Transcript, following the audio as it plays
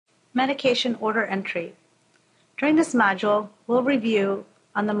Medication order entry. During this module, we'll review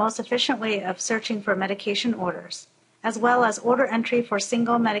on the most efficient way of searching for medication orders, as well as order entry for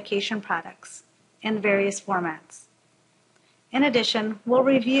single medication products in various formats. In addition, we'll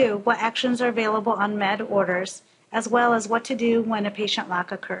review what actions are available on med orders, as well as what to do when a patient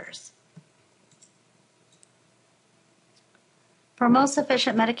lock occurs. For most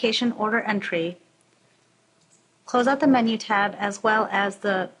efficient medication order entry, close out the menu tab as well as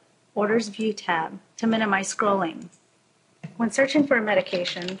the Orders View tab to minimize scrolling. When searching for a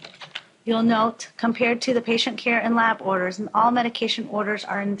medication, you'll note, compared to the patient care and lab orders, all medication orders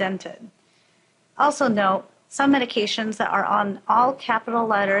are indented. Also note, some medications that are on all capital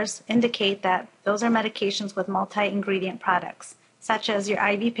letters indicate that those are medications with multi-ingredient products, such as your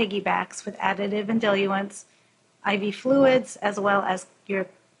IV piggybacks with additive and diluents, IV fluids, as well as your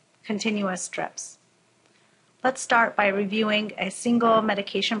continuous strips. Let's start by reviewing a single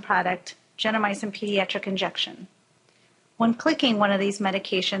medication product, gentamicin pediatric injection. When clicking one of these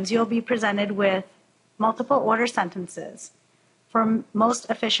medications, you'll be presented with multiple order sentences. For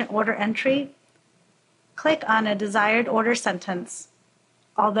most efficient order entry, click on a desired order sentence.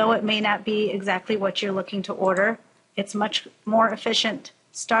 Although it may not be exactly what you're looking to order, it's much more efficient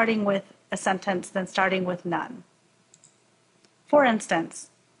starting with a sentence than starting with none. For instance,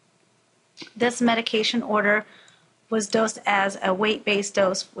 this medication order was dosed as a weight-based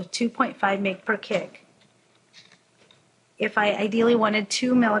dose with 2.5 mg per kg. If I ideally wanted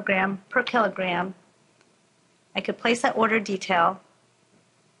 2 mg per kilogram, I could place that order detail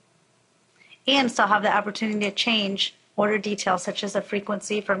and still have the opportunity to change order details such as the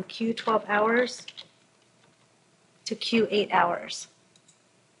frequency from Q12 hours to Q8 hours.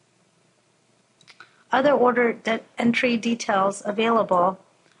 Other order entry details available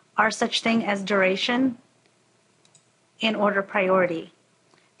are such things as duration and order priority.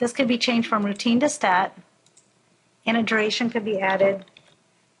 This could be changed from routine to stat, and a duration could be added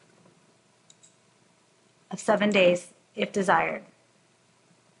of 7 days if desired.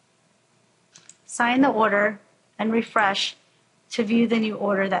 Sign the order and refresh to view the new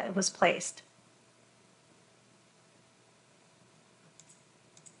order that was placed.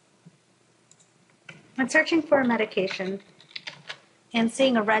 When searching for a medication and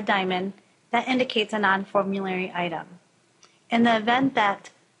seeing a red diamond, that indicates a non-formulary item. In the event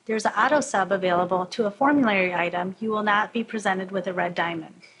that there's an auto sub available to a formulary item, you will not be presented with a red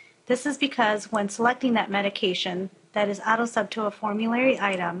diamond. This is because when selecting that medication that is auto sub to a formulary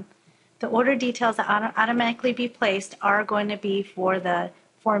item, the order details that automatically be placed are going to be for the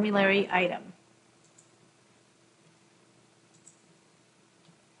formulary item.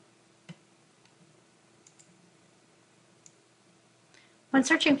 When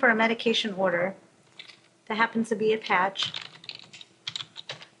searching for a medication order that happens to be a patch,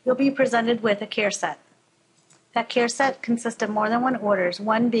 you'll be presented with a care set. That care set consists of more than one orders,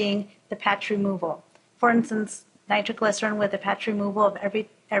 one being the patch removal. For instance, nitroglycerin with a patch removal of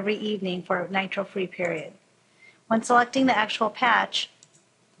every evening for a nitro-free period. When selecting the actual patch,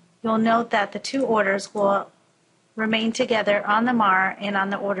 you'll note that the two orders will remain together on the MAR and on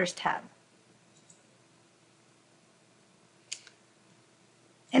the Orders tab.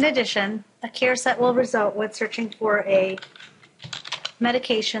 In addition, a care set will result with searching for a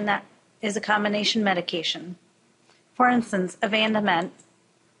medication that is a combination medication. For instance, Avandament,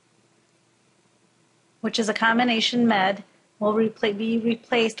 which is a combination med, will be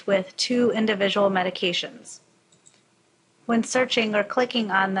replaced with 2 individual medications. When searching or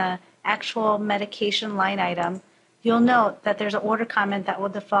clicking on the actual medication line item, you'll note that there's an order comment that will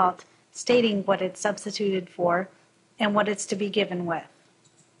default stating what it's substituted for and what it's to be given with.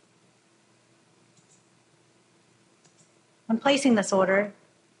 When placing this order,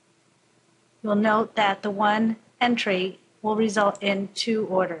 you'll note that the one entry will result in 2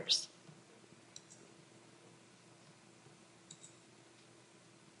 orders.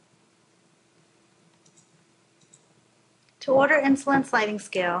 To order insulin sliding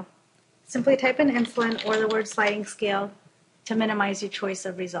scale, simply type in insulin or the word sliding scale to minimize your choice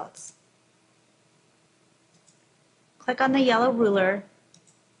of results. Click on the yellow ruler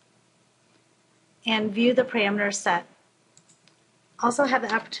and view the parameters set. Also have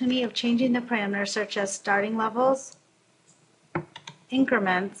the opportunity of changing the parameters such as starting levels,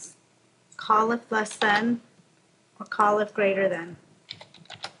 increments, call if less than, or call if greater than.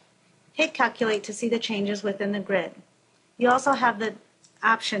 Hit calculate to see the changes within the grid. You also have the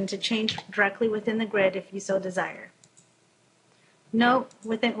option to change directly within the grid if you so desire. Note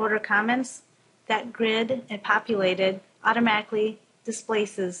within order comments that grid and populated automatically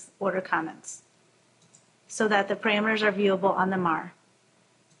displaces order comments so that the parameters are viewable on the MAR.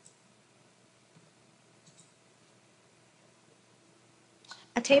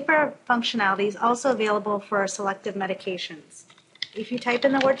 A taper functionality is also available for selected medications. If you type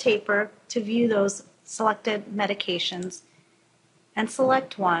in the word taper to view those selected medications and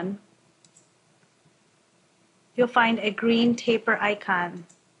select one, you'll find a green taper icon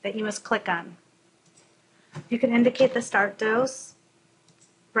that you must click on. You can indicate the start dose,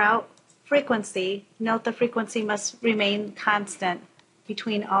 route, frequency. Note the frequency must remain constant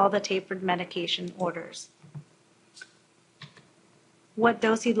between all the tapered medication orders. What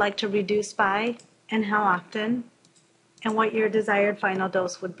dose you'd like to reduce by and how often, and what your desired final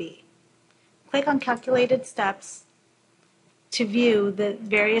dose would be. Click on Calculated Steps to view the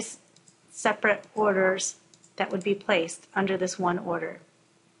various separate orders that would be placed under this one order.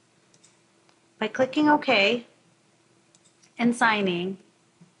 By clicking OK and signing,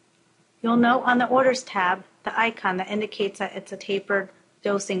 you'll note on the Orders tab the icon that indicates that it's a tapered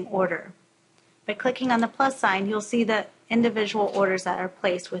dosing order. By clicking on the plus sign, you'll see the individual orders that are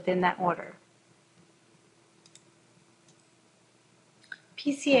placed within that order.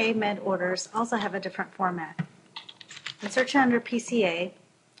 PCA med orders also have a different format. In searching under PCA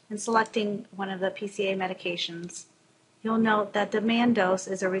and selecting one of the PCA medications, you'll note that demand dose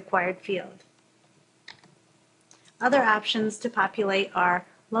is a required field. Other options to populate are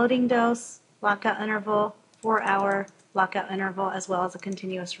loading dose, lockout interval, 4-hour lockout interval, as well as a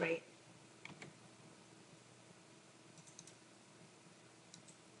continuous rate.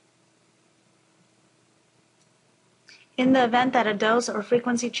 In the event that a dose or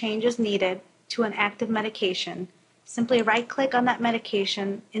frequency change is needed to an active medication, simply right-click on that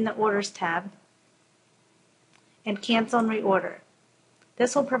medication in the Orders tab and cancel and reorder.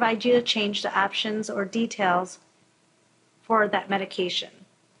 This will provide you to change the options or details for that medication.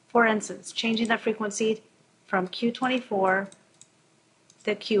 For instance, changing the frequency from Q24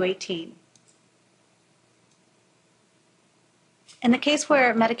 to Q18. In the case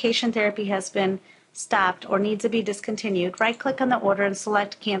where medication therapy has been stopped or needs to be discontinued, right-click on the order and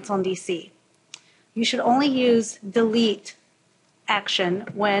select Cancel and DC. You should only use Delete action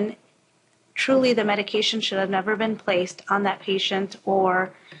when truly the medication should have never been placed on that patient,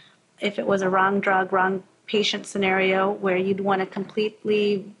 or if it was a wrong drug, wrong patient scenario where you'd want to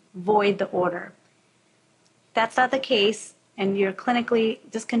completely void the order. If that's not the case and you're clinically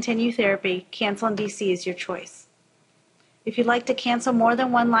discontinue therapy, Cancel and DC is your choice. If you'd like to cancel more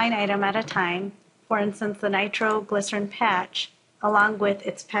than one line item at a time, for instance, the nitroglycerin patch, along with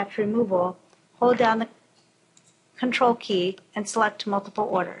its patch removal, hold down the Control key and select multiple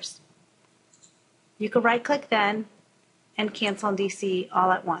orders. You can right-click then and cancel and DC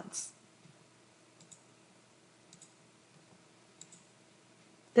all at once.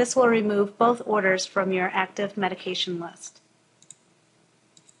 This will remove both orders from your active medication list.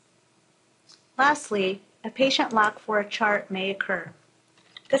 Lastly, a patient lock for a chart may occur.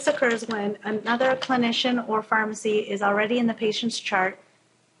 This occurs when another clinician or pharmacy is already in the patient's chart,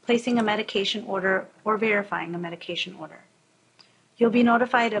 placing a medication order or verifying a medication order. You'll be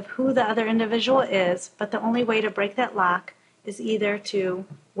notified of who the other individual is, but the only way to break that lock is either to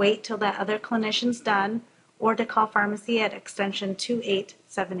wait till that other clinician's done or to call pharmacy at extension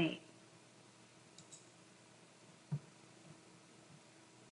 2878.